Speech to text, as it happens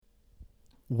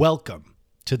Welcome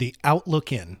to the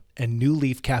Outlook Inn and New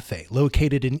Leaf Cafe,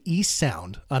 located in East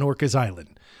Sound on Orcas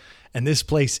Island. And this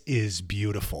place is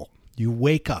beautiful. You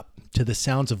wake up to the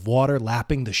sounds of water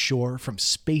lapping the shore, from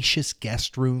spacious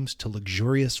guest rooms to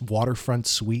luxurious waterfront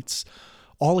suites.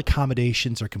 All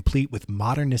accommodations are complete with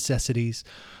modern necessities,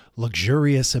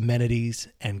 luxurious amenities,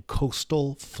 and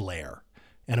coastal flair.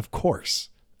 And of course,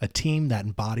 a team that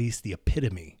embodies the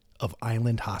epitome of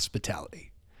island hospitality.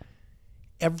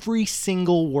 Every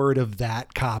single word of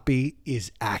that copy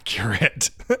is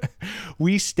accurate.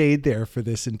 We stayed there for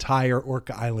this entire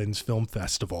Orca Islands Film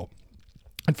Festival.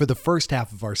 And for the first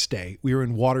half of our stay, we were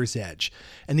in Water's Edge.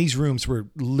 And these rooms were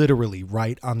literally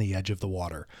right on the edge of the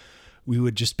water. We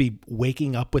would just be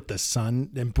waking up with the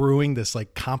sun and brewing this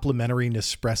like complimentary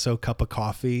Nespresso cup of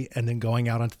coffee, and then going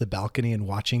out onto the balcony and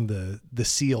watching the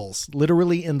seals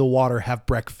literally in the water have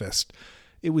breakfast.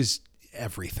 It was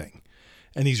everything.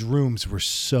 And these rooms were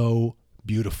so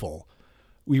beautiful.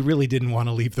 We really didn't want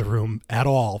to leave the room at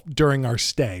all during our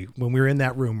stay. When we were in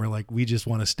that room, we're like, we just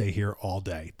want to stay here all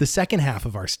day. The second half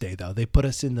of our stay, though, they put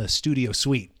us in the studio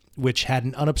suite, which had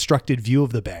an unobstructed view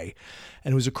of the bay.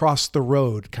 And it was across the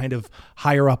road, kind of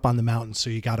higher up on the mountain. So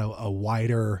you got a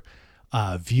wider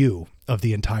view of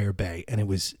the entire bay. And it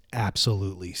was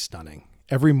absolutely stunning.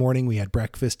 Every morning we had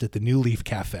breakfast at the New Leaf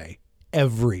Cafe.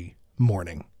 Every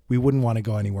morning. We wouldn't want to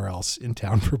go anywhere else in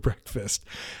town for breakfast.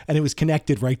 And it was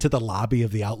connected right to the lobby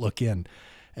of the Outlook Inn.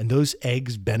 And those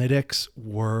eggs Benedicts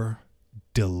were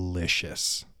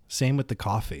delicious. Same with the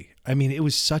coffee. I mean, it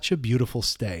was such a beautiful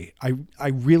stay. I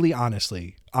really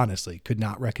honestly could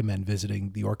not recommend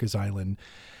visiting the Orcas Island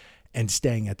and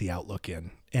staying at the Outlook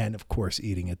Inn. And of course,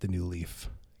 eating at the New Leaf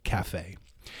Cafe.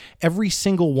 Every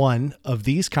single one of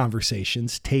these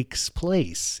conversations takes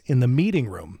place in the meeting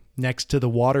room next to the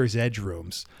Water's Edge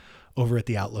rooms over at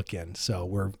the Outlook Inn. So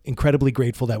we're incredibly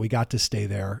grateful that we got to stay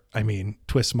there. I mean,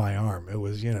 twist my arm. It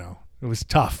was, it was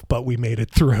tough, but we made it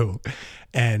through.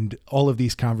 And all of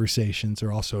these conversations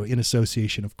are also in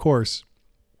association, of course,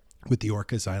 with the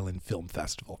Orcas Island Film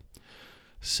Festival.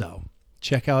 So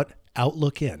check out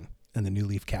Outlook Inn and the New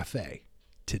Leaf Cafe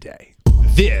today.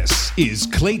 This is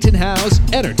Clayton Howe's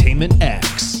Entertainment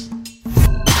X.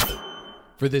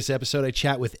 For this episode, I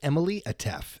chat with Emily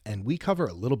Atef, and we cover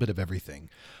a little bit of everything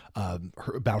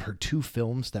about her two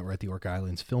films that were at the Orca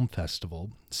Islands Film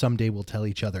Festival. Someday We'll Tell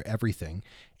Each Other Everything,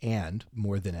 and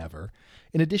More Than Ever.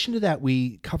 In addition to that,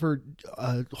 we covered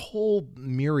a whole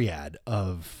myriad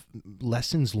of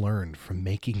lessons learned from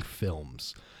making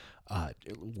films.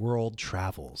 World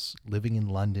travels, living in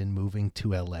London, moving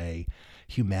to LA,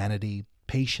 humanity,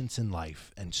 patience in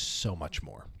life, and so much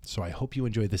more. So I hope you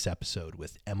enjoy this episode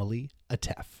with Emily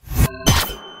Atef.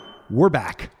 We're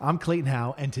back. I'm Clayton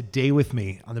Howe, and today with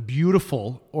me on the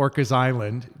beautiful Orcas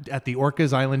Island at the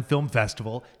Orcas Island Film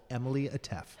Festival, Emily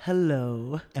Atef.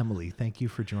 Hello. Emily, thank you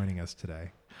for joining us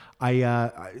today.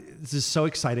 This is so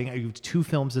exciting. I have two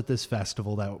films at this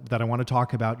festival that I want to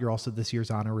talk about. You're also this year's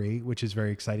honoree, which is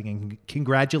very exciting, and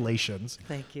congratulations.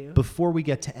 Thank you. Before we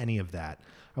get to any of that,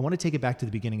 I want to take it back to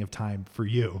the beginning of time for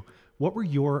you. What were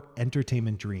your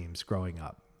entertainment dreams growing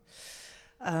up?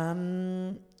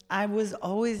 I was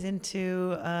always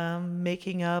into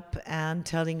making up and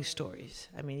telling stories.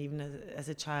 I mean, even as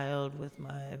a child with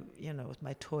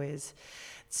my toys.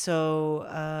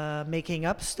 So making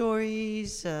up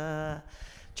stories,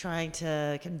 trying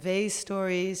to convey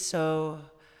stories. So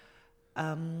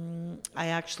I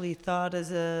actually thought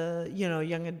as a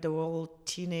young adult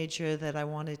teenager that I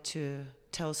wanted to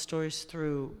tell stories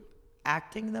through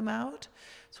acting them out.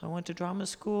 So I went to drama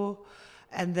school,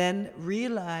 and then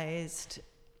realized,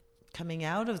 coming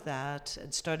out of that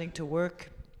and starting to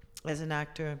work as an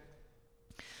actor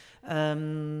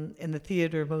in the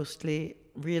theater mostly,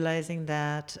 realizing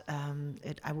that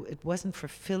it wasn't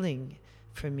fulfilling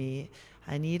for me.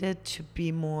 I needed to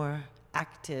be more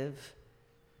active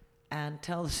and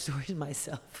tell the stories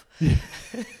myself.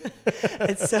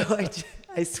 And so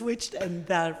I switched, and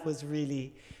that was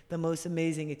really the most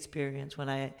amazing experience when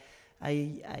I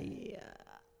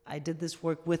did this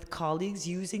work with colleagues,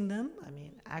 using them,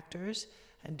 actors,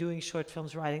 and doing short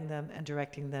films, writing them and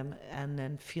directing them, and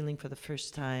then feeling for the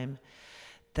first time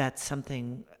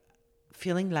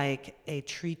feeling like a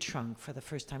tree trunk for the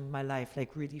first time in my life,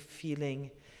 like really feeling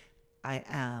I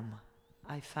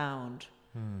found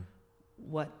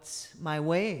what's my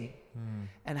way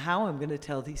and how I'm going to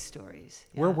tell these stories.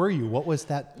 Yeah. Where were you? What was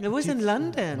that? It was in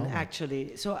London,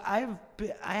 actually. So I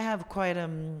have quite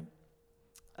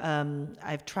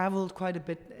I've traveled quite a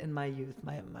bit in my youth.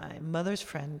 My mother's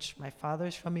French, my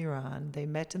father's from Iran. They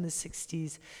met in the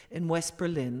 60s in West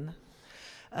Berlin.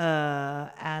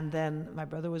 And then my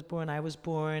brother was born, I was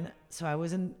born. So I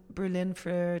was in Berlin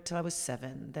till I was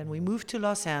 7. Then we moved to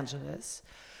Los Angeles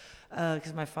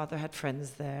because my father had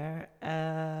friends there,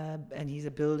 and he's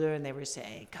a builder, and they were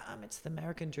saying, come, it's the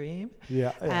American dream.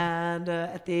 Yeah. And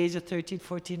at the age of 13,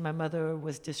 14, my mother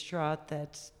was distraught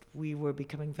that we were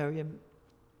becoming very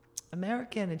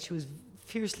American, and she was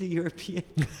fiercely European.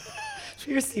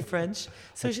 Fiercely French.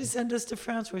 So she sent us to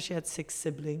France, where she had 6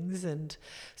 siblings, and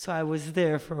so I was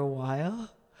there for a while.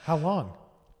 How long?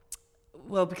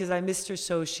 Well, because I missed her,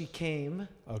 so she came.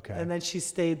 Okay. And then she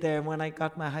stayed there. And when I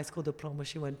got my high school diploma,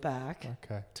 she went back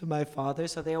to my father.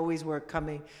 So they always were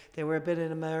coming. They were a bit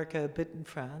in America, a bit in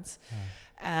France.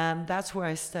 And that's where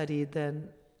I studied then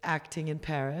acting in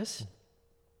Paris.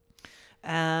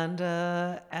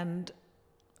 And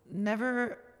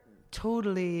never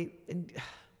totally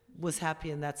was happy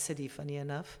in that city, funny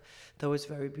enough, though it's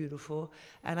very beautiful.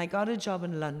 And I got a job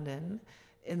in London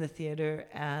in the theater,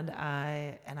 and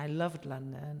I loved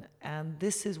London. And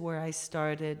this is where I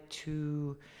started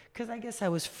to, because I guess I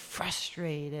was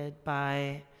frustrated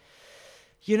by,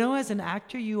 as an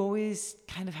actor, you always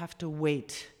kind of have to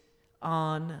wait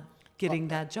on getting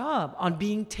that job, on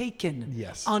being taken,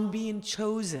 yes, on being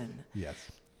chosen. Yes.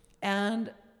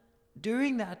 And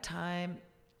during that time,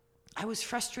 I was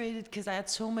frustrated because I had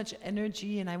so much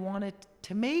energy and I wanted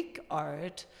to make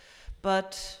art,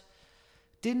 but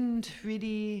didn't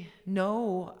really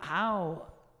know how,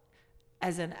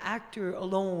 as an actor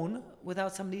alone,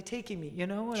 without somebody taking me. You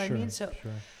know what I mean? So,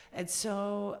 sure. And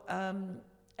so,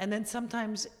 and then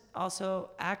sometimes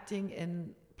also acting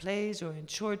in plays or in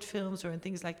short films or in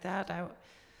things like that,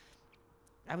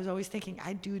 I was always thinking,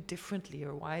 I'd do it differently,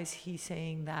 or why is he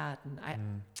saying that?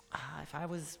 And if I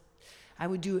was, I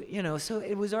would do it, so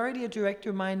it was already a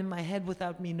director mind in my head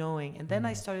without me knowing. And then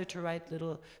I started to write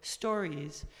little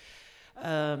stories.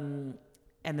 And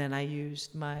then I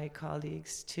used my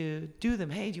colleagues to do them.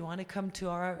 Hey, do you want to come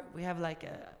to we have like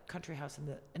a country house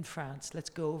in France. Let's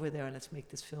go over there and let's make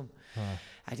this film.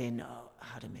 I didn't know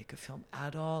how to make a film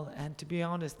at all. And to be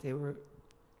honest, they were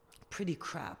pretty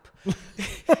crap.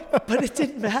 But it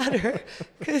didn't matter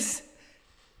because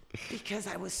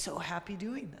I was so happy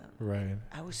doing them. Right.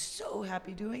 I was so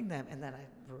happy doing them. And then I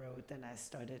wrote, then I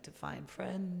started to find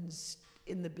friends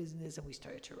in the business, and we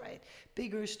started to write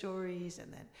bigger stories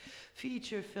and then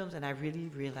feature films, and I really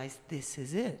realized this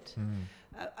is it.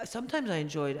 Sometimes I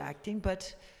enjoyed acting,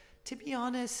 but to be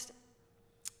honest,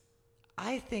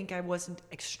 I think I wasn't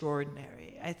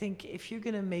extraordinary. I think if you're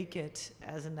going to make it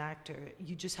as an actor,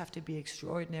 you just have to be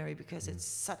extraordinary because it's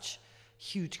such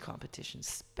huge competition,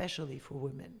 especially for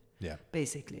women. Yeah.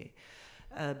 Basically,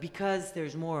 because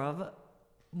there's more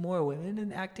women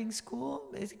in acting school,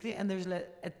 basically, and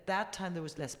at that time there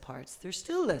was less parts. There's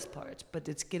still less parts, but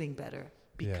it's getting better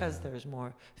because there's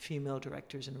more female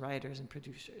directors and writers and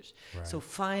producers. Right. So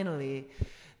finally,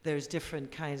 there's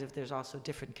also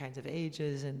different kinds of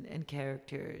ages and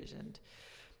characters, and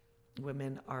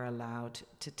women are allowed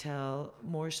to tell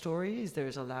more stories.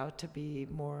 There's allowed to be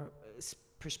more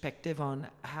perspective on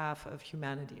half of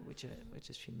humanity, which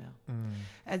is female.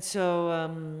 And so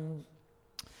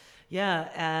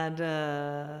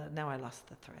now I lost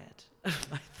the thread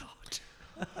of my thought.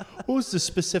 What was the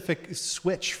specific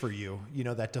switch for you,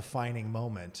 that defining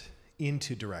moment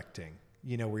into directing,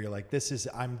 where you're like,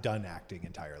 I'm done acting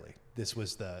entirely? This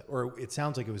was or it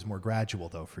sounds like it was more gradual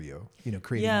though for you,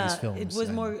 creating these films.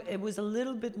 It was a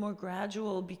little bit more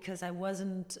gradual because I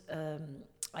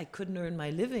couldn't earn my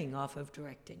living off of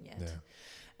directing yet. Yeah.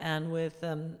 And with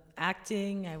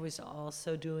acting, I was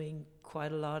also doing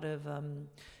quite a lot of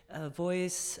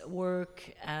voice work,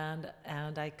 and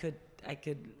I could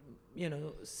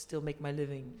still make my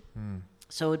living.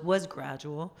 So it was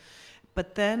gradual,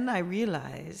 but then I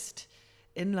realized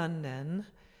in London,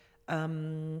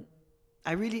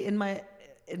 I really in my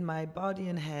body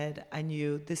and head, I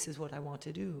knew this is what I want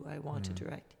to do. I want to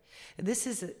direct, and this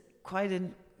is quite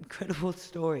an incredible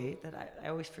story that I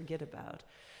always forget about.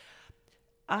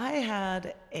 I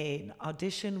had an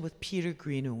audition with Peter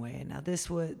Greenaway. Now this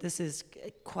is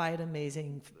quite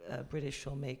amazing British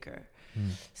filmmaker,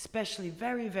 especially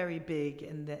very, very big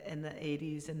in the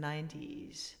 80s and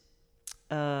 90s,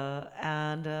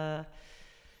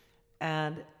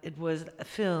 and it was a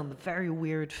very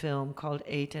weird film called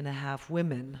 8.5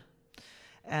 Women,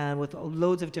 and with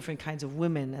loads of different kinds of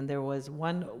women. And there was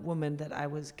one woman that I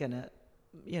was gonna,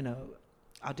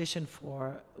 audition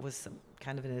for, was some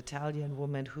kind of an Italian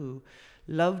woman who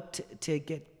loved to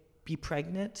be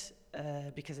pregnant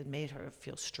because it made her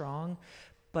feel strong,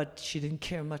 but she didn't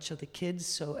care much of the kids.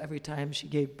 So every time she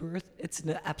gave birth, it's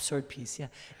an absurd piece, yeah.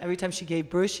 Every time she gave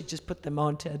birth, she just put them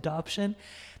on to adoption,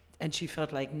 and she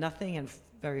felt like nothing, and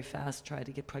very fast tried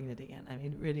to get pregnant again. I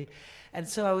mean, really. And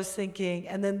so I was thinking,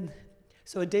 and then,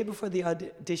 so a day before the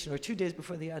audition, or 2 days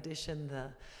before the audition,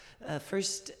 the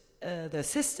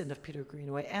assistant of Peter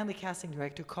Greenaway and the casting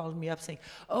director called me up saying,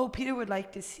 "Oh, Peter would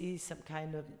like to see some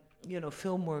kind of,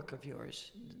 film work of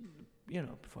yours,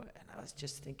 before." And I was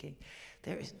just thinking,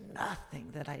 there is nothing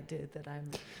that I did that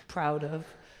I'm proud of.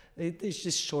 It's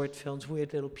just short films,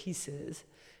 weird little pieces,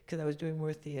 because I was doing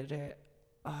more theater.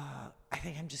 I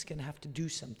think I'm just going to have to do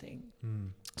something.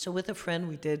 So with a friend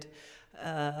we did,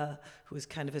 who was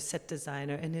kind of a set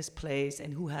designer in his place,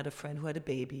 and who had a friend who had a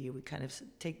baby. We kind of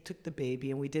took the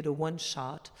baby, and we did a one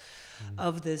shot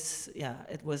of this. Yeah,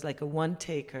 it was like a one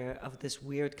taker of this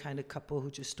weird kind of couple who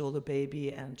just stole a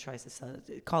baby and tries to sell it.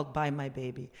 It's called Buy My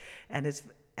Baby, and it's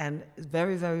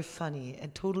very, very funny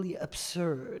and totally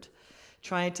absurd.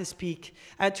 Trying to speak,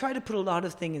 I tried to put a lot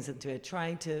of things into it,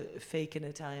 trying to fake an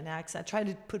Italian accent. I tried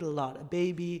to put a lot, a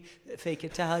baby, fake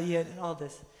Italian, and all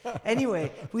this.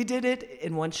 Anyway, we did it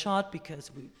in one shot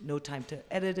because no time to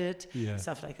edit it,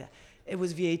 stuff like that. It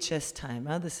was VHS time.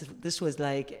 Huh? This was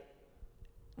like,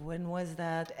 when was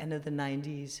that? End of the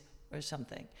 90s or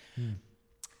something.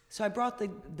 So I brought the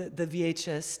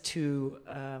VHS to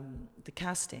the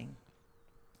casting,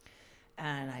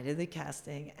 and I did the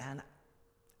casting,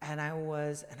 and I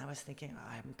was thinking,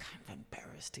 I'm kind of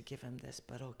embarrassed to give him this,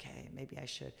 but okay, maybe I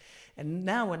should. And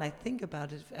now when I think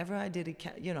about it, if ever I did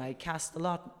I cast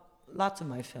lots of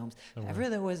my films. If ever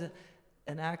there was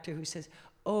an actor who says,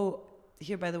 "Oh,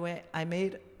 here, by the way, I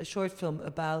made a short film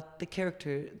about the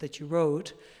character that you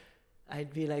wrote,"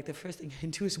 I'd be like, the first thing I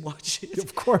do is watch it.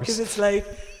 Of course. Because it's like,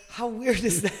 how weird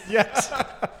is that? Yes.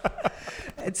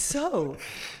 And so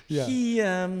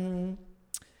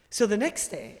So the next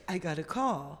day, I got a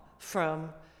call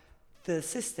from the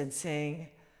assistant saying,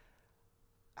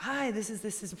 "Hi, this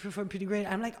is from Peter Green."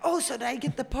 I'm like, "Oh, so did I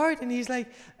get the part?" And he's like,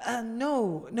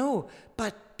 "No,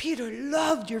 but Peter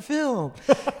loved your film.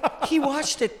 He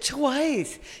watched it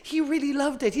twice. He really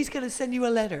loved it. He's going to send you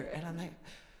a letter." And I'm like,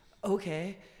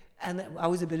 "Okay." And I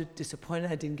was a bit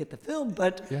disappointed I didn't get the film,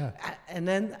 but and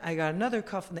then I got another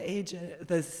call from the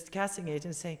casting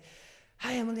agent saying,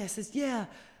 "Hi, Emily." I says, "Yeah.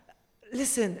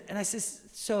 Listen," and I says,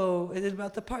 "So is it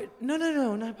about the part?" No,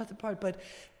 not about the part, but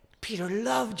Peter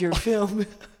loved your film.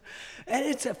 And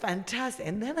it's a fantastic.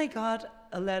 And then I got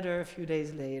a letter a few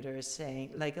days later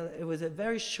saying, it was a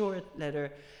very short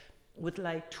letter with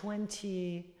like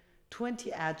 20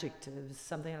 adjectives,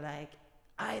 something like,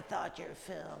 "I thought your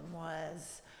film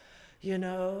was,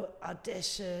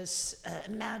 audacious,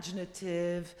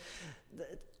 imaginative,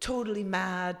 totally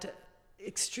mad,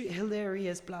 extreme,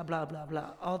 hilarious, blah, blah, blah,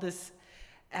 blah," all this.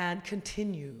 And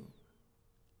continue.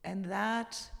 And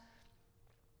that,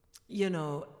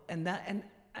 and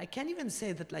I can't even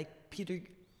say that like Peter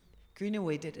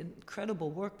Greenaway did incredible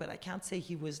work, but I can't say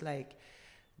he was like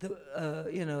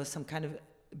some kind of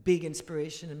big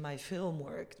inspiration in my film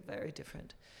work. Very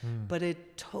different. But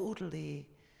it totally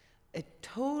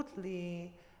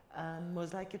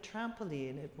was like a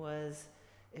trampoline. It was,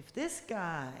 if this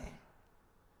guy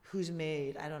who's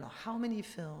made I don't know how many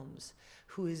films,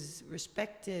 who is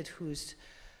respected, who's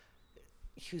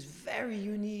very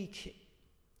unique,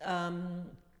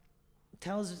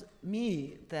 tells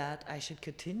me that I should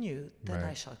continue, then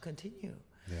I shall continue.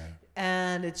 Yeah.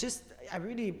 And it's just,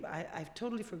 I've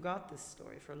totally forgot this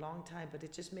story for a long time, but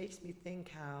it just makes me think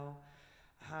how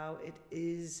it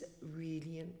is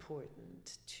really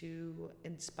important to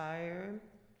inspire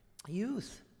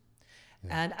youth.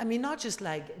 Yeah. And I mean, not just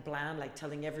like bland, like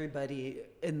telling everybody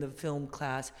in the film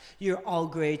class, "You're all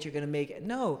great, you're going to make it."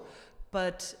 No,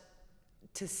 but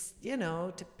to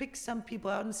pick some people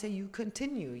out and say, you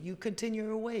continue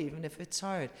your way, even if it's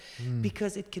hard,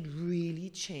 because it could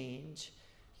really change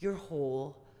your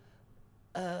whole,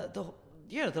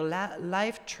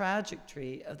 life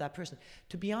trajectory of that person.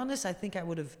 To be honest, I think I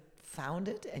would have found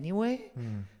it anyway,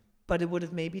 but it would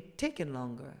have maybe taken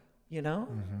longer,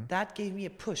 That gave me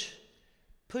a push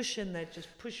in that, just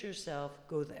push yourself,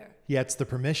 go there. Yeah, it's the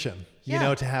permission,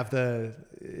 to have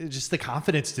just the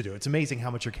confidence to do it. It's amazing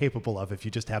how much you're capable of if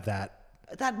you just have that.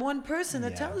 That one person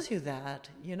that tells you that,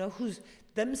 who's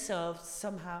themselves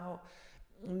somehow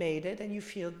made it, and you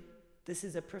feel this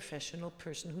is a professional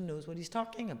person who knows what he's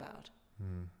talking about.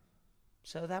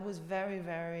 So that was very,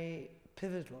 very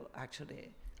pivotal,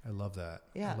 actually. I love that.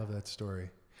 Yeah. I love that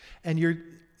story. And you're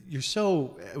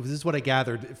so, this is what I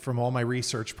gathered from all my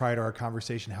research prior to our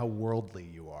conversation, how worldly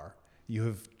you are.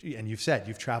 and you've said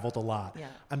you've traveled a lot. Yeah.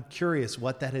 I'm curious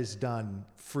what that has done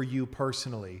for you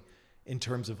personally in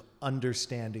terms of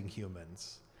understanding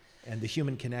humans and the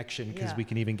human connection, because Yeah. we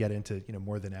can even get into,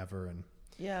 more than ever. And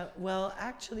Yeah, well,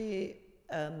 actually,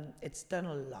 it's done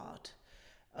a lot.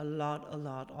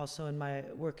 Also in my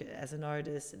work as an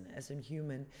artist and as a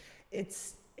human.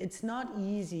 It's not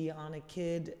easy on a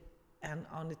kid and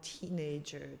on a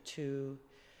teenager to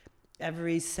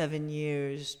every 7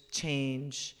 years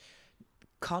change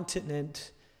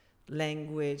continent,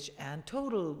 language, and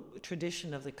total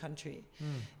tradition of the country.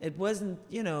 It wasn't,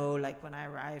 like when I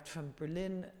arrived from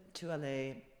Berlin to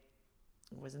LA,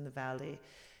 was in the valley,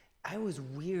 I was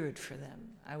weird for them.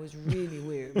 I was really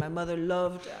weird. My mother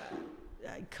loved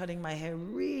cutting my hair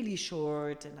really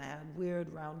short, and I had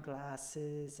weird round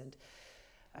glasses, and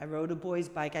I rode a boys'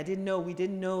 bike. We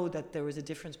didn't know that there was a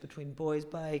difference between boys'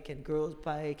 bike and girls'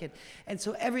 bike, and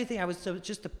so everything. I was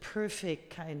just a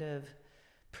perfect kind of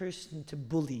person to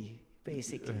bully,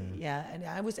 basically. Yeah, and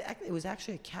it was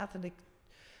actually a Catholic.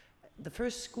 The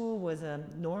first school was a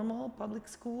normal public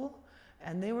school,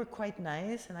 and they were quite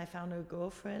nice, and I found a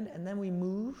girlfriend, and then we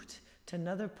moved to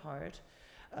another part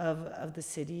of the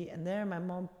city, and there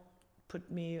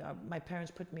my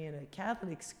parents put me in a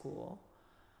Catholic school,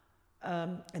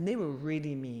 and they were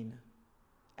really mean,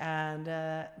 and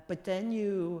but then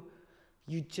you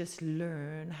just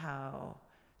learn how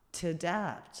to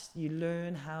adapt. You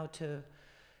learn how to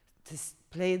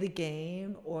play the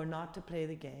game or not to play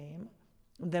the game.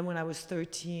 And then when I was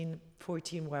 13,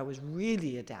 14, where I was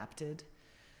really adapted,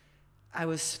 I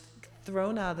was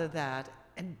thrown out of that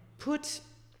and put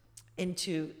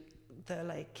into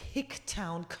the hick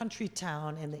town, country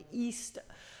town in the east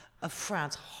of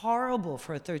France. Horrible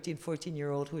for a 13,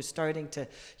 14-year-old who was starting to,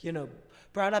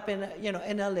 brought up in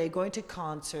LA, going to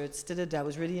concerts, I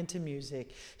was really into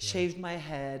music, shaved my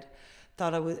head,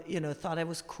 thought I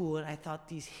was cool, and I thought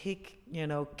these hick,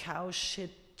 cow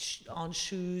shit on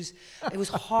shoes. It was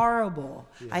horrible.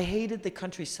 I hated the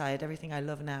countryside, everything I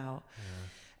love now.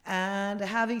 And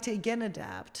having to again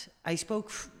adapt. I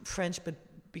spoke French, but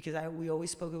because we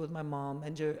always spoke it with my mom,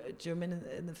 and German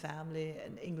in the family,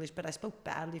 and English, but I spoke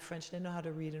badly French. I didn't know how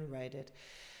to read and write it.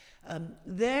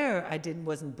 There I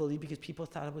wasn't bullied because people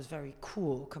thought I was very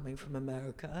cool coming from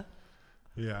America.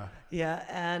 yeah. Yeah,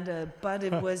 and but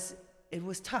it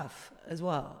was tough as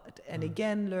well. And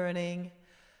again, learning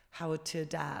how to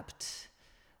adapt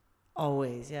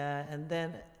always, yeah. And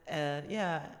then,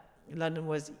 London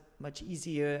was much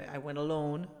easier. I went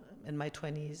alone in my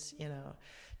 20s,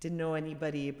 didn't know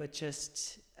anybody, but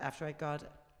just after I got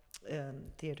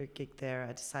theater gig there,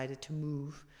 I decided to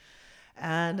move.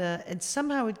 And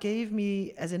somehow it gave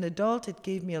me, as an adult, it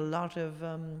gave me a lot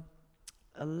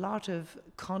of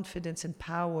confidence and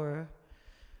power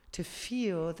to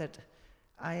feel that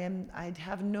I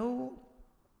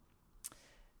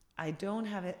don't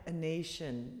have a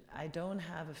nation. I don't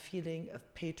have a feeling of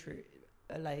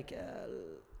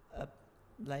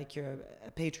like you're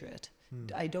a patriot.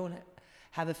 I don't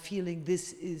have a feeling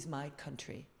this is my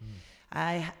country.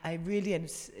 I really, and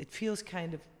it feels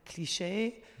kind of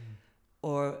cliche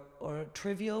or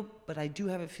trivial, but I do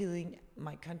have a feeling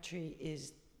my country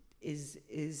is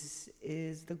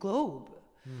the globe.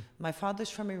 My father's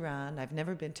from Iran. I've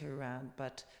never been to Iran,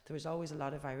 but there was always a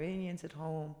lot of Iranians at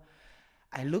home.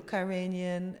 I look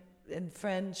Iranian and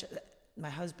French. My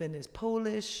husband is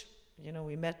Polish.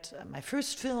 We met. My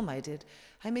first film I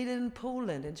made it in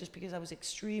Poland, and just because I was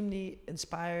extremely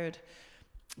inspired.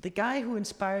 The guy who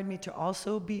inspired me to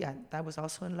also that was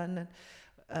also in London,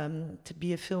 to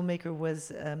be a filmmaker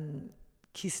was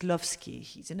Kieslowski.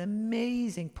 He's an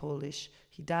amazing Polish.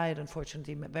 He died,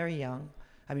 unfortunately, very young.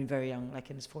 I mean, very young, like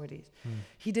in his 40s.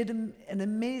 He did an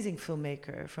amazing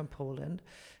filmmaker from Poland,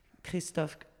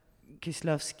 Krzysztof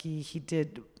Kieslowski. He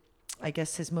did, I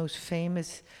guess, his most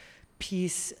famous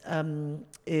piece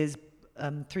is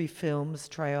 3 films,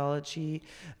 trilogy,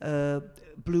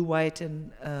 Blue, White,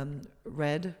 and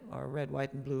Red, or Red,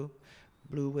 White, and Blue.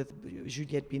 Blue with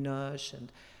Juliette Binoche,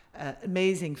 and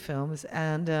amazing films.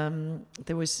 And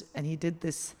he did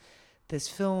this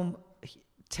film,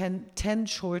 10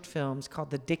 short films called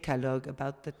the Decalogue,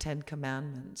 about the 10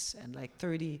 commandments, and like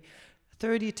 30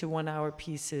 to 1 hour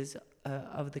pieces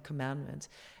of the commandments.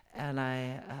 And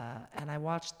I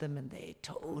watched them, and they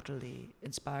totally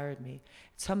inspired me.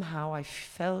 Somehow I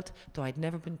felt, though I'd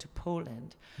never been to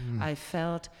Poland, I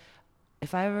felt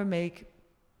if I ever make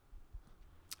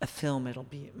a film,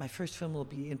 my first film will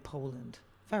be in Poland.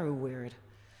 Very weird.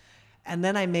 And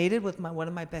then I made it with one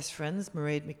of my best friends,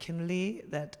 Mairead McKinley,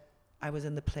 that I was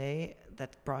in the play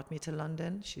that brought me to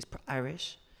London. She's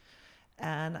Irish.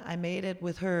 And I made it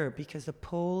with her because the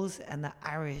Poles and the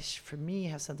Irish, for me,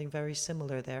 have something very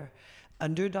similar. They're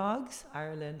underdogs.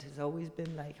 Ireland has always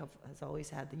been has always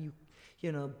had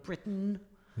Britain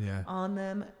on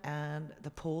them, and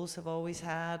the Poles have always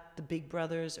had the big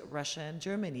brothers, Russia and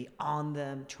Germany, on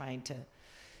them, trying to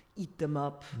eat them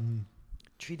up,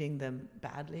 treating them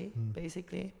badly,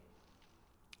 basically.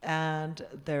 And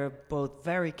they're both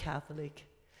very Catholic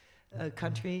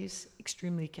countries,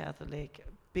 extremely Catholic,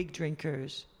 big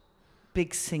drinkers,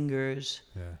 big singers,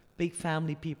 big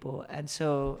family people. And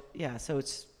so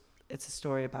it's a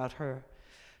story about her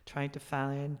trying to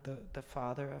find the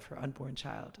father of her unborn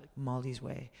child, like Molly's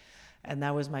Way. And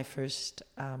that was my first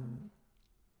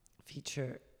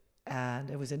feature. And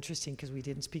it was interesting because we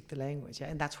didn't speak the language. Yeah?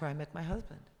 And that's where I met my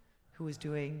husband, who was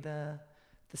doing the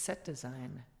set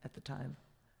design at the time.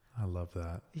 I love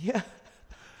that. Yeah.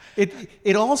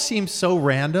 It all seems so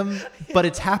random, but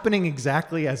it's happening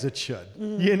exactly as it should,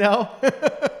 you know?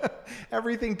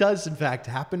 Everything does, in fact,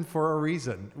 happen for a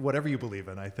reason, whatever you believe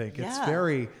in, I think. It's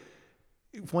very...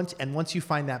 Once you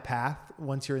find that path,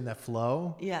 once you're in that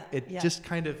flow, just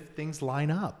kind of things line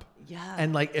up. Yeah.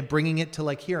 And bringing it to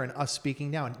here and us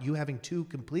speaking now and you having two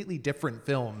completely different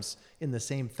films in the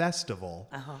same festival.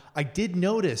 I did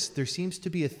notice there seems to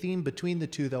be a theme between the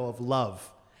two, though, of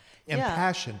love and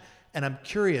passion. And I'm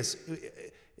curious,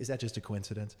 is that just a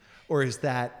coincidence? Or is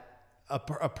that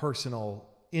a personal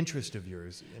interest of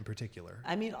yours in particular?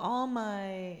 I mean, all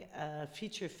my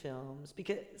feature films,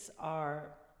 because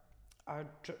are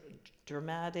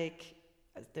dramatic,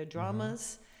 they're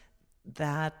dramas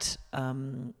that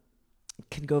can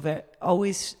go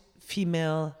always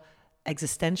female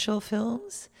existential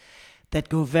films that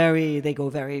go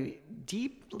very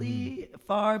deeply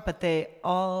far, but they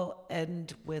all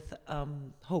end with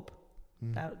hope.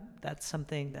 That's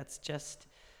something that's just,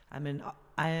 I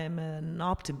am an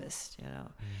optimist, you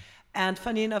know. And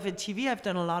funny enough, in TV, I've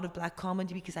done a lot of black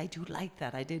comedy because I do like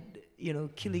that. I did,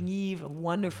 Killing Eve, a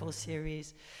wonderful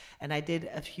series, and I did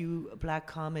a few black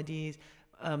comedies,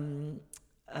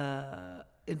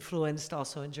 influenced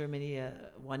also in Germany,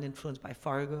 one influenced by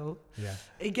Fargo. Yeah.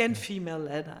 Again,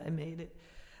 female-led, I made it.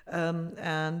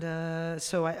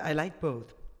 So I like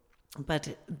both.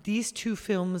 But these two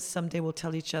films someday will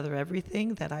tell each other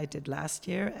everything that I did last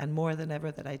year and more than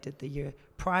ever that I did the year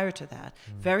prior to that.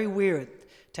 Very weird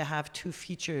to have two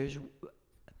features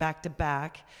back to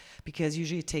back because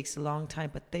usually it takes a long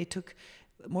time, but they took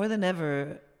more than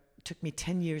ever, took me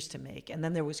 10 years to make. And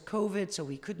then there was COVID, so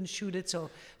we couldn't shoot it. So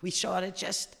we shot it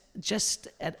just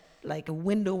at like a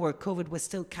window where COVID was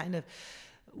still kind of,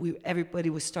 everybody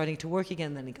was starting to work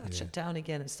again, then it got shut down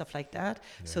again and stuff like that.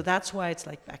 Yeah. So that's why it's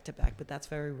like back to back, but that's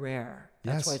very rare.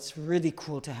 That's why it's really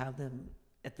cool to have them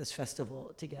at this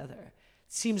festival together.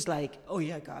 It seems like, oh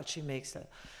yeah, God, she makes a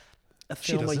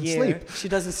film a year. She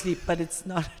doesn't sleep, but it's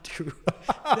not true.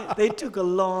 they took a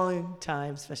long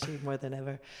time, especially more than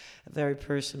ever, a very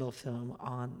personal film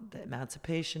on the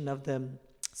emancipation of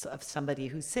somebody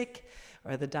who's sick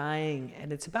or the dying,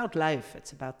 and it's about life.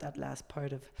 It's about that last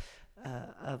part of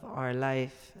our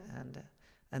life,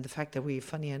 and the fact that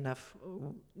funny enough,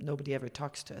 nobody ever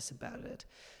talks to us about it.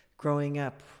 Growing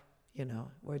up,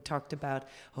 we're talked about,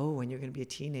 when you're going to be a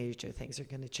teenager, things are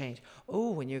going to change.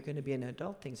 When you're going to be an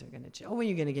adult, things are going to change. When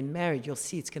you're going to get married, you'll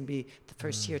see it's going to be the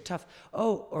first year tough.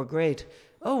 Or great.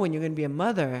 When you're going to be a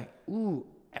mother,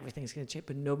 everything's going to change.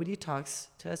 But nobody talks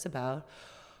to us about,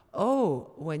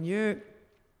 when you're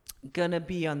going to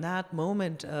be on that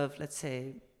moment of, let's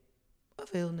say, of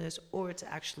illness, or it's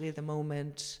actually the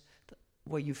moment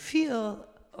where you feel,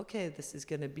 okay, this is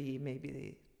going to be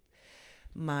maybe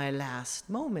my last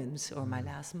moments or my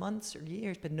last months or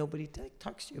years, but nobody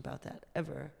talks to you about that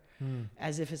ever.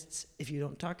 As if you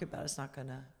don't talk about it, it's not going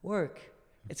to work.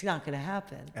 It's not going to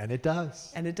happen. And it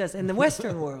does. And it does in the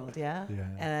Western world, yeah.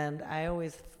 And I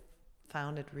always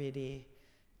found it really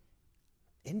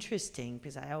interesting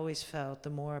because I always felt the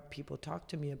more people talk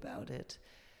to me about it,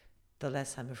 the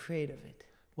less I'm afraid of it.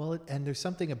 Well, and there's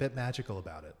something a bit magical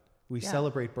about it. We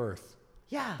celebrate birth.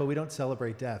 Yeah. But we don't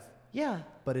celebrate death. Yeah.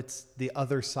 But it's the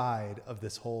other side of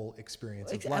this whole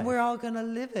experience of life. And we're all going to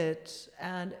live it.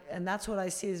 And that's what I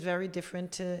see is very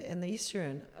different in the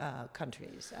Eastern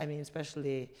countries. I mean,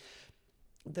 especially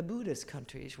the Buddhist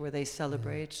countries where they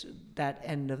celebrate that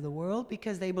end of the world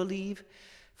because they believe,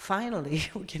 finally,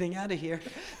 we're getting out of here,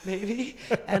 maybe.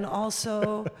 And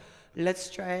also, let's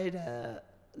try to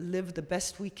live the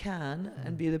best we can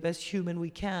and be the best human we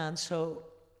can. So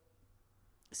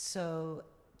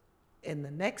in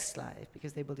the next life,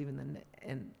 because they believe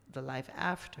in the life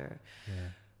after,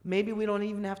 maybe we don't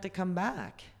even have to come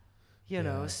back. you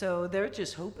know. So they're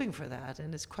just hoping for that,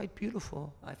 and it's quite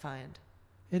beautiful, I find.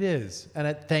 It is.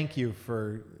 And thank you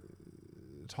for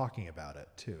talking about it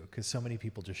too, because so many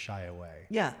people just shy away.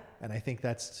 Yeah. And I think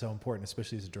that's so important,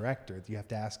 especially as a director. You have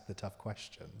to ask the tough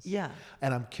questions. Yeah.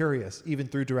 And I'm curious, even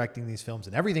through directing these films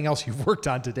and everything else you've worked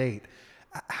on to date,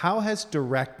 how has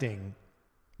directing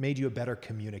made you a better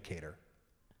communicator?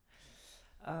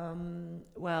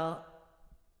 Well,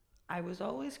 I was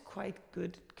always quite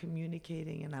good at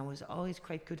communicating, and I was always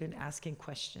quite good in asking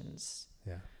questions.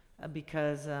 Yeah.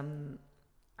 Because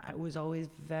I was always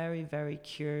very, very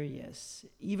curious,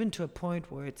 even to a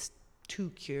point where it's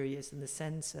too curious in the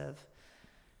sense of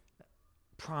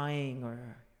prying or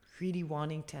really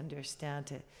wanting to understand,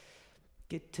 to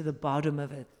get to the bottom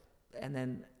of it, and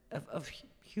then of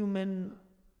human,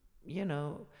 you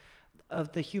know,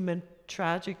 of the human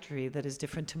trajectory that is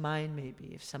different to mine.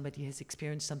 Maybe if somebody has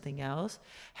experienced something else,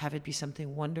 have it be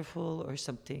something wonderful or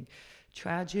something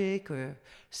tragic or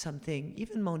something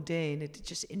even mundane, it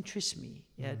just interests me.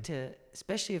 To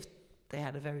especially if they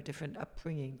had a very different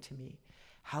upbringing to me,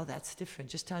 how that's different,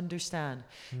 just to understand.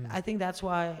 I think that's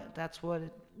why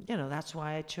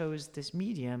I chose this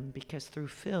medium, because through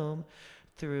film,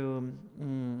 through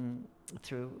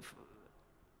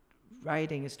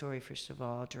writing a story, first of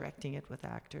all, directing it with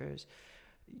actors,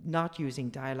 not using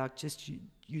dialogue, just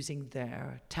using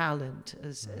their talent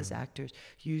as actors,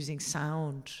 using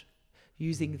sound,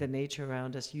 using the nature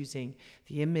around us, using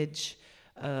the image,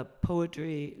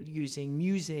 poetry, using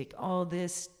music, all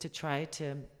this to try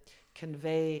to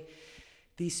convey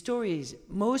these stories.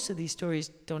 Most of these stories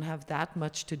don't have that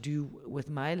much to do with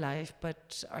my life,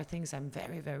 but are things I'm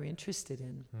very, very interested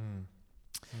in.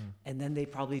 And then they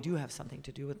probably do have something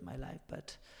to do with my life,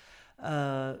 but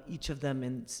each of them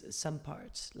in some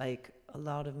parts. Like a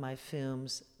lot of my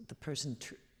films, the person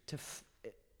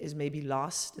is maybe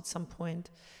lost at some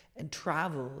point and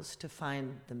travels to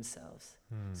find themselves.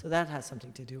 So that has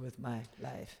something to do with my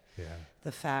life. Yeah.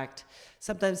 The fact,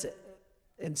 sometimes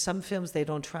in some films they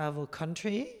don't travel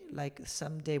country, like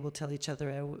some they will tell each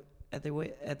other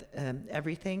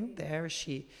everything. There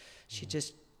she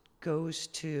just goes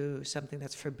to something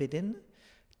that's forbidden,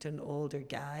 to an older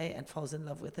guy, and falls in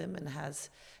love with him,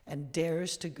 and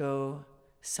dares to go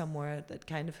somewhere that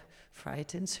kind of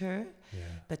frightens her,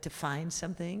 but to find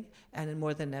something. And then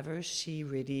more than ever, she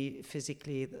really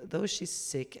physically, though she's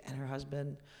sick and her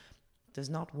husband does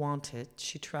not want it,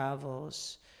 she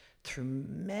travels through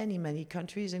many, many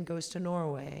countries and goes to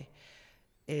Norway,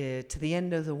 to the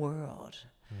end of the world.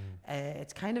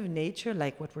 It's kind of nature,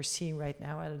 like what we're seeing right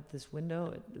now out of this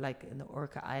window, like in the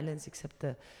Orca Islands, except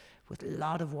with a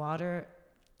lot of water,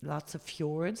 lots of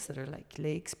fjords that are like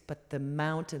lakes, but the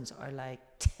mountains are like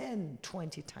 10,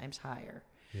 20 times higher.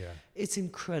 Yeah. It's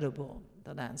incredible,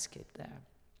 the landscape there.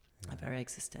 Yeah. Very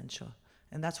existential.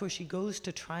 And that's where she goes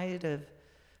to try to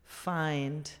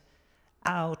find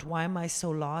out, why am I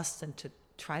so lost, and to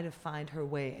try to find her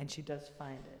way, and she does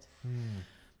find it.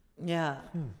 Yeah.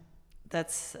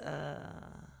 That's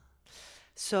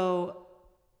so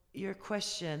your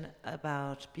question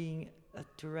about being a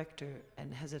director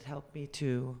and has it helped me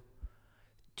to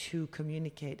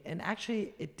communicate, and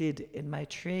actually it did. In my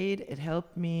trade, it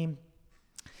helped me,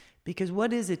 because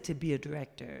what is it to be a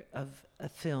director of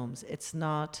films? It's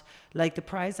not like the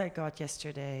prize I got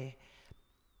yesterday.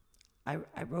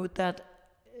 I wrote that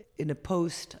in a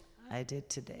post I did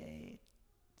today,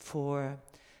 for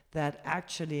that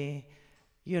actually,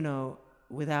 you know,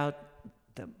 without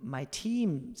my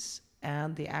teams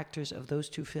and the actors of those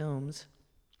two films,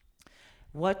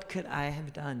 what could I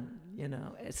have done? You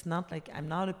know, it's not like, I'm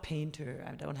not a painter.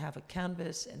 I don't have a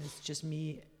canvas, and it's just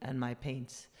me and my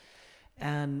paints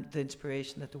and the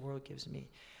inspiration that the world gives me.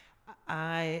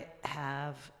 I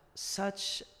have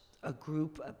such a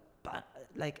group,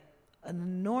 like an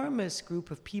enormous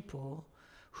group of people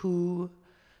who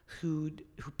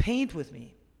paint with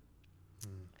me.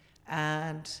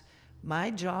 And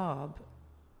my job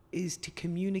is to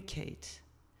communicate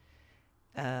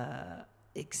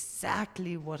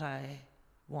exactly what I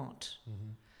want,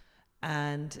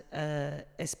 and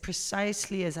as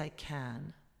precisely as I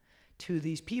can to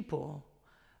these people,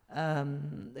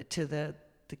 to the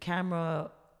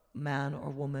camera man or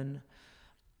woman,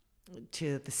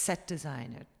 to the set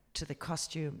designer, to the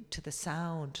costume, to the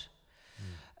sound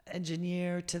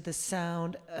engineer, to the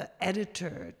sound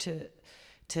editor, to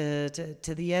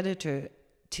the editor,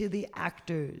 to the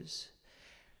actors.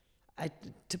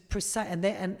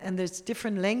 And there's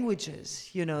different languages,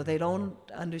 you know, they don't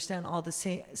understand all the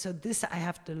same. So this I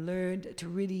have to learn to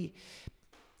really,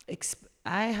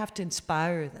 I have to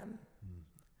inspire them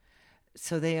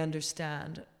so they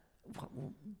understand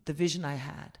the vision I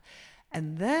had.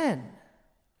 And then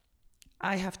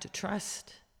I have to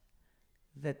trust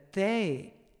that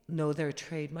they know their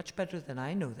trade much better than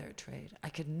I know their trade. I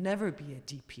could never be a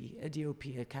DP, a DOP,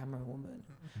 a camera woman.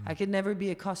 I could never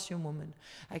be a costume woman.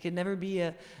 I could never be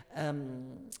a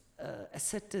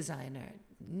set designer.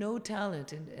 No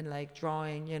talent in like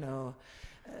drawing,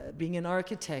 being an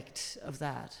architect of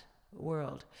that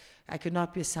world. I could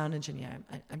not be a sound engineer.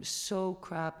 I'm so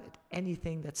crap at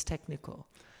anything that's technical,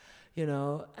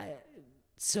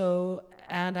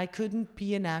 and I couldn't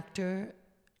be an actor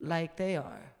like they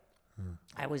are.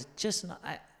 I was just not,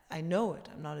 I know it.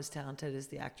 I'm not as talented as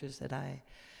the actors that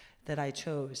I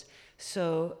chose.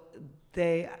 So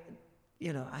I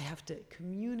have to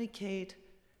communicate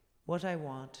what I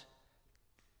want.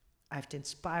 I have to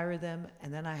inspire them,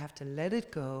 and then I have to let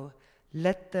it go,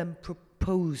 let them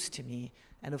propose to me.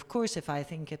 And of course, if I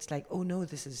think it's like, oh no,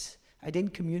 I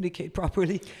didn't communicate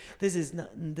properly, this is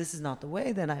not the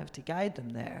way, then I have to guide them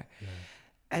there. Yeah.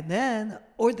 And then,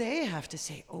 or they have to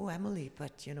say, oh, Emily,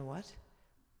 but you know what?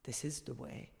 This is the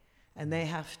way. And they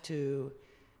have to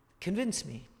convince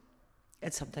me.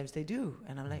 And sometimes they do.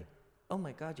 And I'm like, oh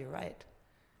my God, you're right.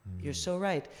 You're so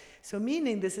right. So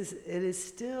meaning it is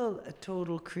still a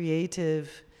total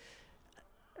creative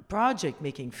project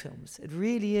making films. It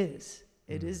really is.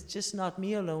 It is just not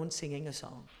me alone singing a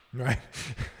song. Right.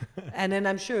 And then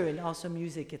I'm sure in also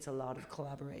music, it's a lot of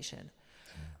collaboration.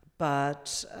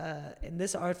 But in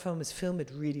this art film,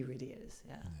 it really, really is.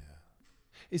 Yeah.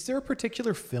 Is there a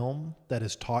particular film that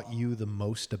has taught you the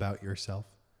most about yourself?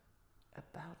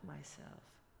 About myself?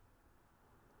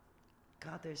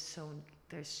 God, there's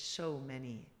so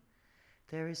many.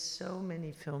 There is so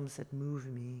many films that move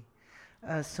me,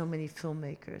 so many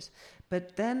filmmakers.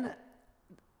 But then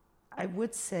I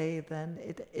would say then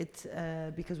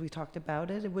because we talked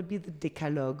about it, it would be the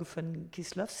Decalogue from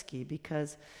Kieslowski,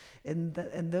 because in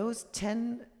those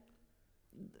 10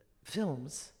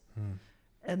 films,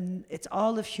 and it's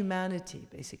all of humanity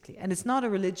basically, and it's not a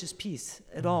religious piece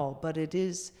at all, but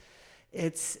it's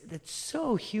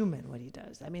so human what he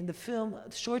does. I mean, the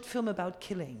short film about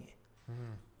killing,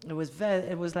 it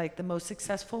was like the most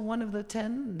successful one of the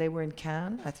 10. They were in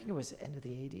Cannes. I think it was the end of the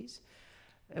 80s.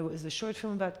 It was the short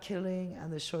film about killing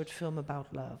and the short film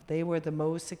about love. They were the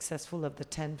most successful of the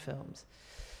 10 films.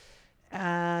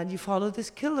 And you follow this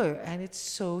killer, and it's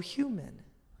so human.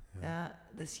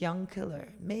 This young killer,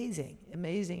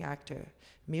 amazing actor,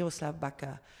 Miroslav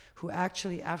Baka, who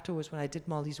actually afterwards, when I did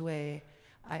Molly's Way,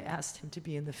 I asked him to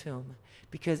be in the film.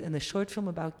 Because in the short film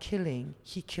about killing,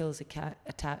 he kills a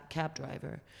cab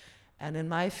driver. And in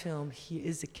my film, he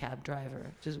is a cab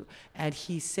driver. And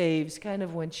he saves, kind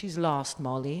of when she's lost,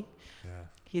 Molly,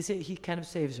 he kind of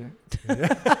saves her.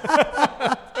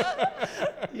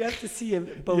 You have to see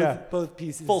him both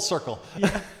pieces. Full circle.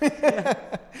 Yeah.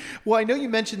 Well, I know you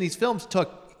mentioned these films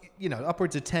took,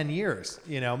 upwards of 10 years,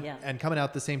 and coming out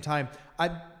at the same time.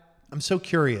 I'm so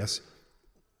curious,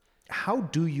 how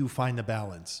do you find the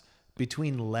balance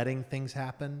between letting things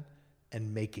happen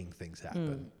and making things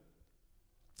happen?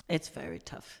 It's very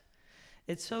tough.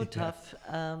 It's so tough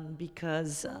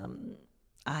because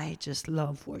I just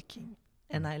love working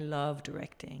and I love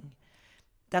directing.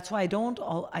 That's why I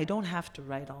don't have to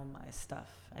write all my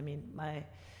stuff. I mean,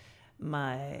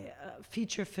 my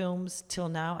feature films till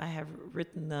now, I have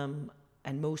written them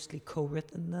and mostly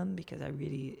co-written them because I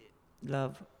really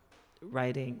love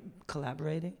writing,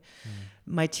 collaborating.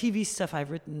 My TV stuff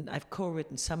I've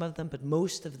co-written some of them, but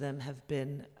most of them have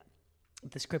been,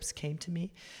 the scripts came to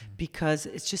me because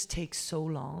it just takes so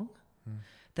long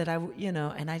that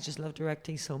and I just love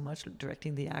directing so much,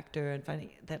 directing the actor and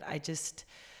finding that I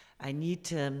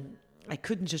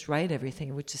couldn't just write everything.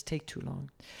 It would just take too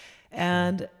long.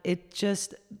 And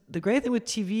the great thing with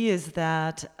TV is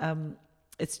that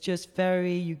it's just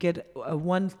you get a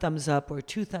 1 thumbs up or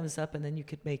 2 thumbs up, and then you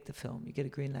could make the film. You get a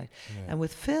green light. Yeah. And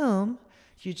with film,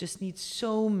 you just need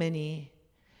so many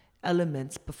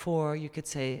elements before you could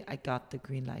say, I got the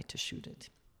green light to shoot it.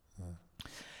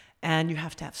 And you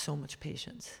have to have so much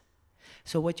patience.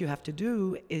 So what you have to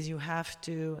do is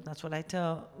and that's what I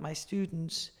tell my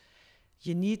students,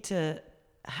 you need to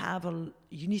have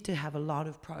a lot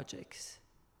of projects,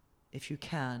 if you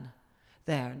can,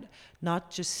 there, not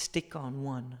just stick on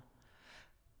one.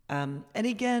 And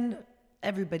again,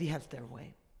 everybody has their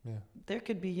way. Yeah. There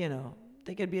could be,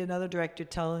 there could be another director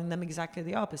telling them exactly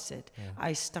the opposite. Yeah.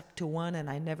 I stuck to one and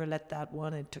I never let that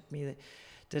one. It took me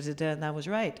and that was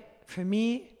right. For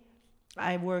me,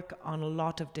 I work on a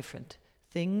lot of different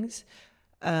things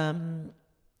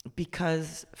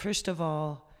because, first of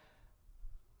all,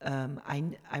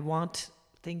 I want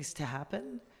things to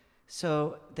happen.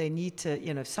 So they need to,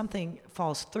 if something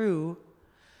falls through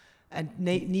and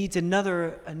needs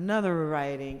another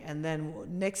writing, and then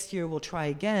next year we'll try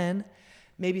again,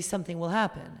 maybe something will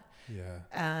happen. Yeah.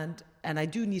 And I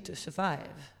do need to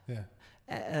survive.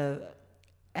 Yeah.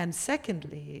 And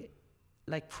secondly,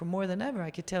 like for more than ever,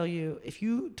 I could tell you, if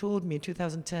you told me in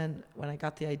 2010 when I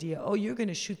got the idea, oh, you're going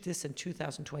to shoot this in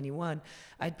 2021,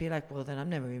 I'd be like, well, then I'm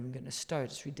never even going to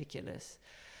start. It's ridiculous.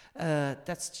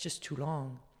 That's just too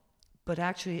long. But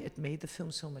actually, it made the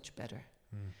film so much better.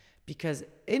 Because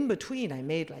in between, I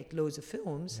made like loads of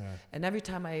films. And every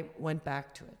time I went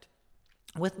back to it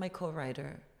with my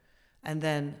co-writer, and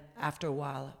then after a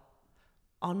while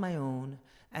on my own,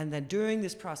 and then during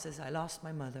this process, I lost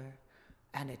my mother,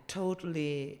 and it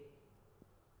totally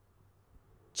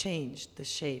changed the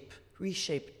shape,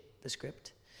 reshaped the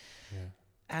script,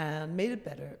 and made it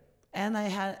better. And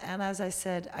as I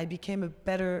said, I became a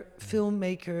better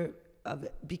filmmaker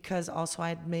because also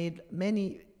I'd made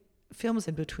many films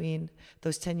in between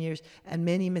those 10 years and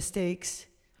many mistakes.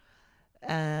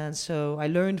 And so I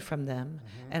learned from them.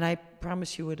 And I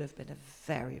promise you it would have been a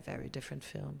very, very different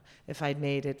film if I'd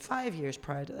made it 5 years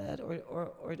prior to that,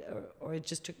 or it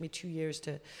just took me 2 years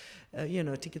to,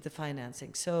 to get the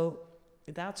financing. So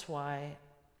that's why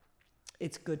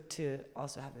it's good to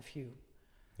also have a few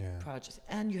projects.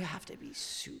 And you have to be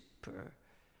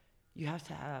you have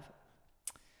to have,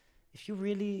 if you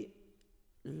really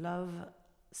love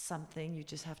something, you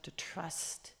just have to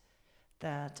trust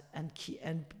that and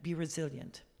be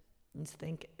resilient and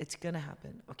think it's going to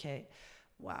happen. Okay,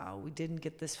 wow, we didn't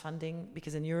get this funding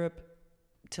because in Europe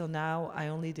till now I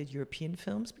only did European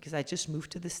films because I just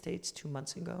moved to the States 2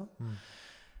 months ago.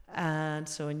 And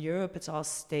so in Europe it's all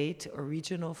state or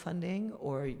regional funding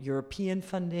or European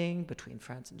funding between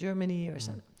France and Germany or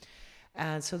something.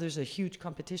 And so there's a huge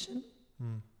competition.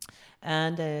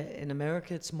 And in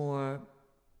America it's more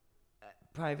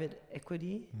private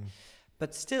equity.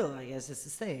 But still, I guess it's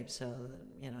the same. So,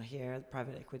 here,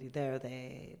 private equity, there,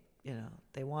 they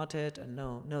want it, and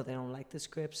no, they don't like the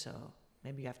script, so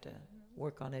maybe you have to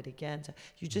work on it again. So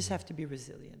you just have to be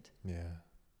resilient.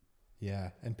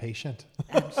 Yeah, and patient.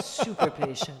 And super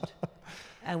patient.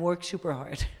 And work super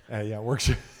hard. Work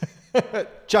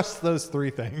just those 3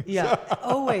 things. Yeah.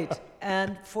 Oh, wait.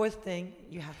 And 4th thing,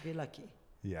 you have to be lucky.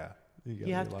 Yeah.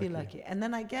 You have to be lucky. And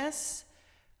then I guess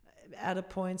at a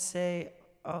point say,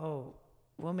 oh,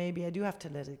 well, maybe I do have to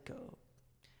let it go.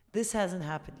 This hasn't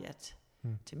happened yet.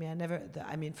 To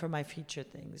me, for my feature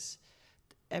things,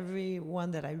 every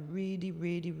one that I really,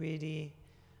 really, really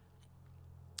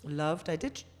loved, I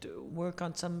did work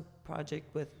on some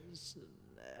project with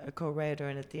a co-writer,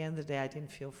 and at the end of the day, I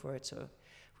didn't feel for it, so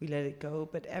we let it go.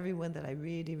 But everyone that I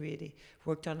really, really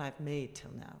worked on, I've made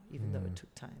till now, even though it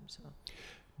took time. So,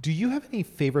 do you have any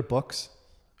favorite books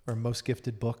or most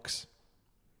gifted books?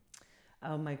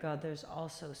 Oh my God, there's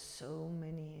also so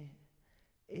many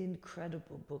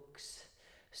incredible books.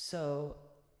 So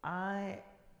I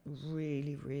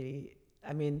really, really,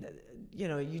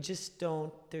 you just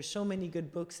don't, there's so many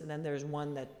good books, and then there's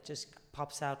one that just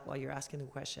pops out while you're asking the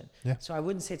question. Yeah. So I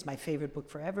wouldn't say it's my favorite book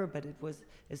forever, but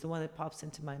it's the one that pops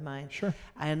into my mind. Sure.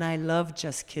 And I love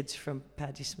Just Kids from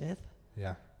Patti Smith.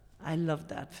 Yeah. I loved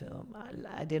that film.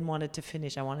 I didn't want it to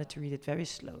finish. I wanted to read it very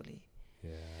slowly.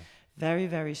 Yeah. Very,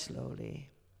 very slowly.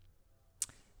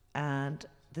 And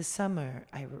this summer,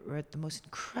 I read the most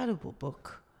incredible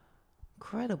book,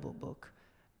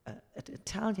 an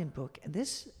Italian book. And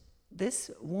this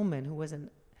woman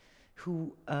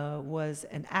who was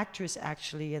an actress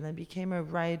actually, and then became a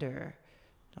writer,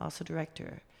 also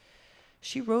director.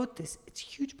 She wrote this. It's a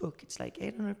huge book. It's like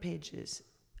 800 pages.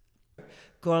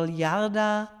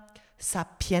 Goliarda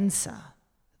Sapienza,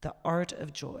 The Art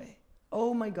of Joy.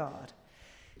 Oh my God.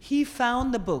 He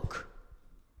found the book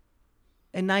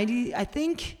in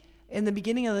in the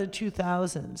beginning of the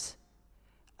 2000s,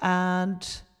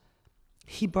 and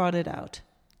he brought it out.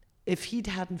 If he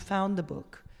hadn't found the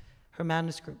book, her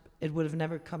manuscript, it would have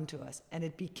never come to us. And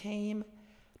it became,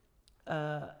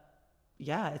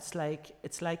 it's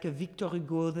like a Victor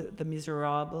Hugo, the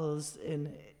Miserables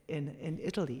in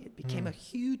Italy. It became a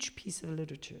huge piece of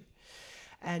literature.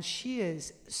 And she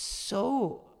is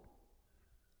so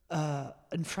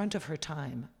in front of her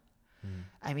time.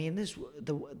 I mean, this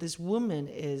woman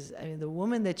is, the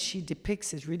woman that she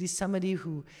depicts is really somebody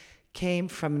who came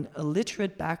from an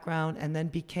illiterate background and then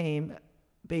became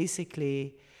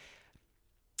basically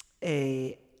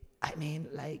an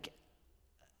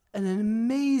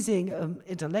amazing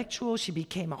intellectual. She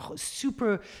became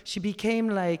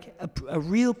like a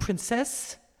real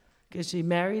princess because she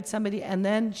married somebody, and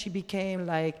then she became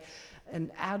like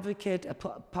an advocate, a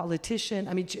politician.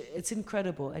 I mean, it's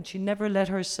incredible. And she never let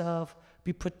herself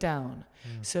be put down.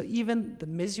 So even the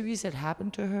miseries that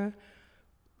happened to her,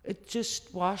 it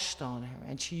just washed on her.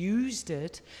 And she used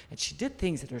it, and she did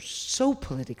things that are so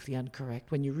politically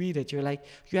incorrect. When you read it, you're like,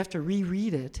 you have to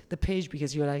reread it, the page,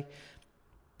 because you're like,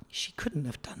 she couldn't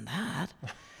have done that.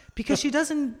 Because she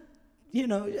doesn't,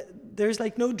 there's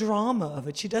like no drama of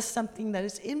it. She does something that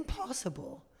is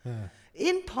impossible.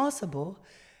 Impossible.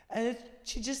 And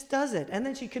she just does it. And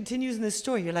then she continues in this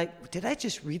story. You're like, did I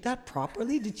just read that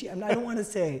properly? Did she? I mean, I don't want to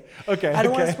say. Okay. I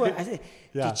don't want to spoil. I say,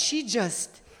 Yeah. Did she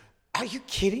just, are you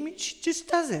kidding me? She just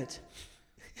does it.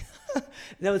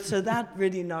 No, so that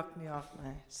really knocked me off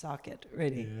my socket,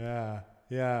 really.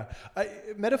 Yeah.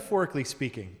 Metaphorically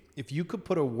speaking, if you could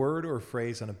put a word or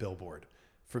phrase on a billboard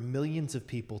for millions of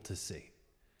people to see,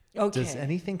 does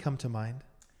anything come to mind?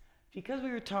 Because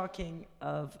we were talking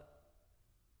of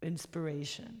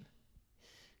inspiration,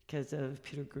 because of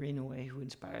Peter Greenaway, who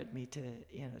inspired me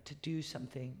to do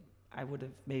something I would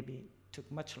have maybe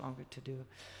took much longer to do.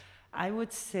 I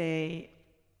would say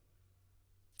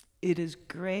it is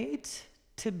great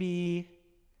to be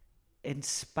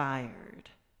inspired,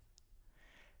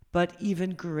 but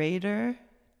even greater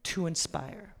to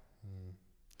inspire.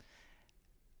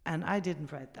 And I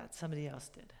didn't write that, somebody else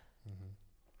did.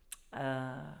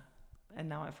 And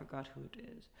now I forgot who it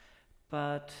is.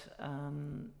 But,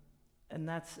 and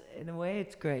that's, in a way,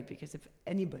 it's great, because if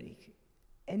anybody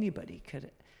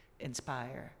could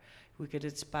inspire, we could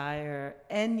inspire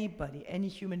anybody, any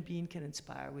human being can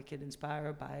inspire. We could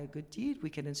inspire by a good deed. We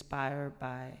could inspire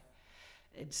by,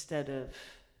 instead of,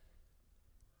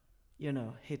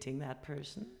 hitting that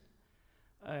person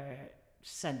or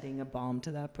sending a bomb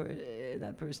to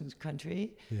that person's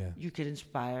country. Yeah. You could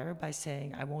inspire by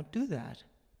saying, I won't do that.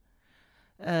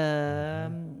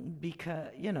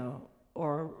 Because,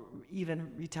 or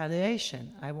even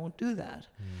retaliation, I won't do that.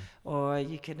 Or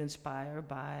you can inspire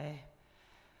by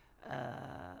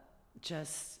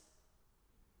just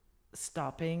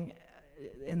stopping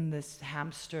in this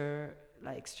hamster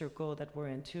circle that we're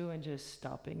into, and just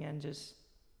stopping and just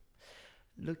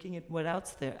looking at what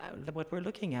else there, what we're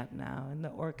looking at now in the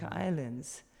Orca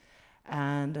Islands,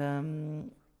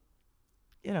 and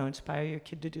inspire your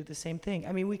kid to do the same thing.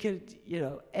 I mean, we could,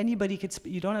 anybody could.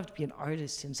 You don't have to be an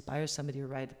artist to inspire somebody to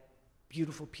write a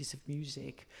beautiful piece of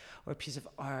music or a piece of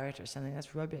art or something.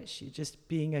 That's rubbish. You just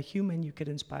being a human, you could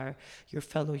inspire your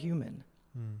fellow human.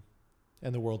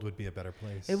 And the world would be a better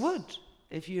place. It would.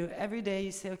 If you every day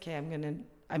you say, okay,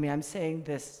 I'm saying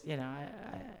this, I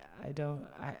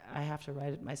have to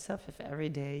write it myself. If every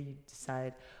day you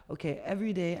decide, okay,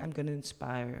 every day I'm going to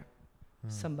inspire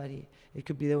somebody. It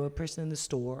could be a person in the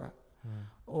store,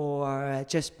 or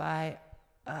just by,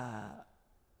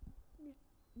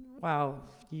 wow,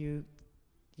 you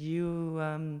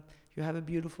have a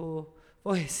beautiful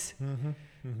voice.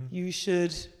 You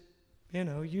should,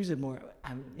 use it more.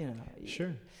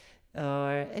 Sure.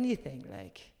 Or anything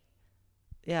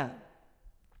yeah.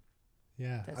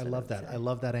 Yeah, That's I what love I would that. say. I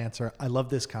love that answer. I love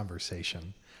this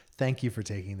conversation. Thank you for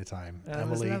taking the time, It Emily.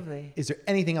 was lovely. Is there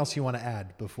anything else you want to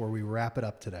add before we wrap it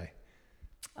up today?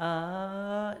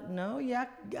 No, yeah,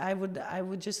 I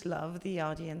would just love the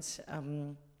audience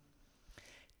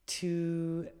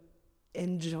to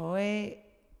enjoy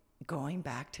going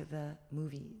back to the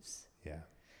movies. Yeah.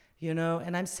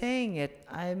 And I'm saying it,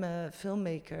 I'm a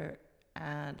filmmaker,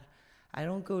 and I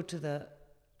don't go to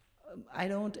I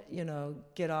don't,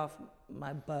 get off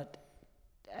my butt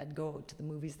and go to the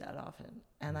movies that often.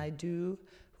 And I do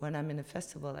when I'm in a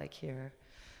festival like here,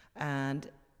 and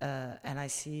I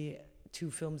see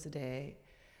 2 films a day,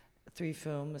 3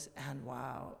 films, and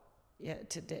wow. Yeah,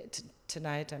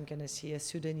 tonight I'm going to see a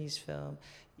Sudanese film.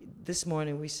 This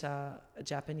morning we saw a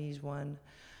Japanese one.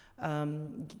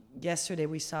 Yesterday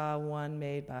we saw one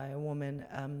made by a woman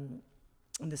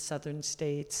in the southern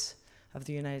states of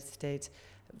the United States.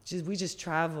 We just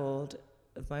traveled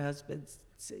with my husband,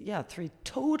 3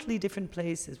 totally different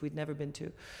places we'd never been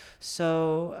to.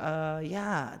 So,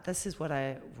 this is what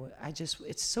I just,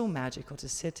 it's so magical to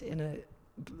sit in a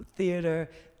theater,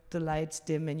 the lights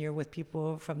dim, and you're with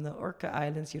people from the Orca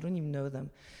Islands, you don't even know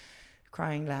them,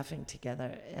 crying, laughing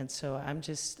together. And so I'm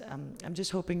just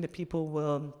hoping that people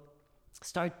will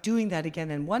start doing that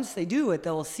again. And once they do it,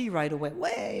 they'll see right away,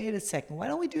 wait a second, why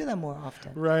don't we do that more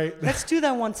often? Right. Let's do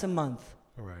that once a month.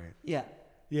 Right. Yeah.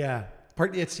 Yeah.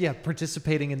 It's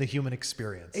participating in the human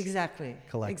experience. Exactly.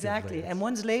 Collectively. Exactly. And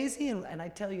one's lazy, and I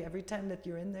tell you, every time that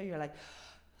you're in there, you're like,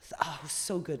 oh,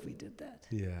 so good we did that.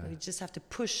 Yeah. You just have to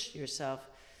push yourself,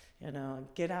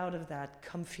 get out of that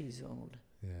comfy zone.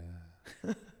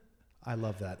 Yeah. I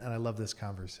love that. And I love this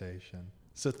conversation.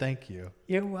 So thank you.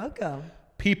 You're welcome.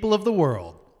 People of the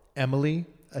world, Emily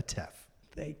Atef.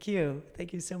 Thank you.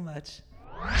 Thank you so much.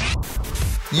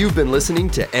 You've been listening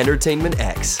to Entertainment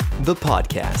X, the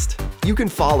podcast. You can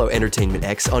follow Entertainment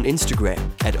X on Instagram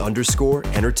at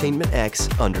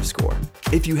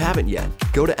 _EntertainmentX_. If you haven't yet,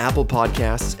 go to Apple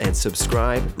Podcasts and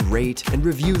subscribe, rate, and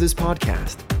review this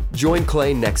podcast. Join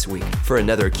Clay next week for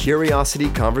another curiosity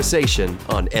conversation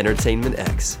on Entertainment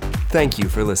X. Thank you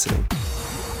for listening.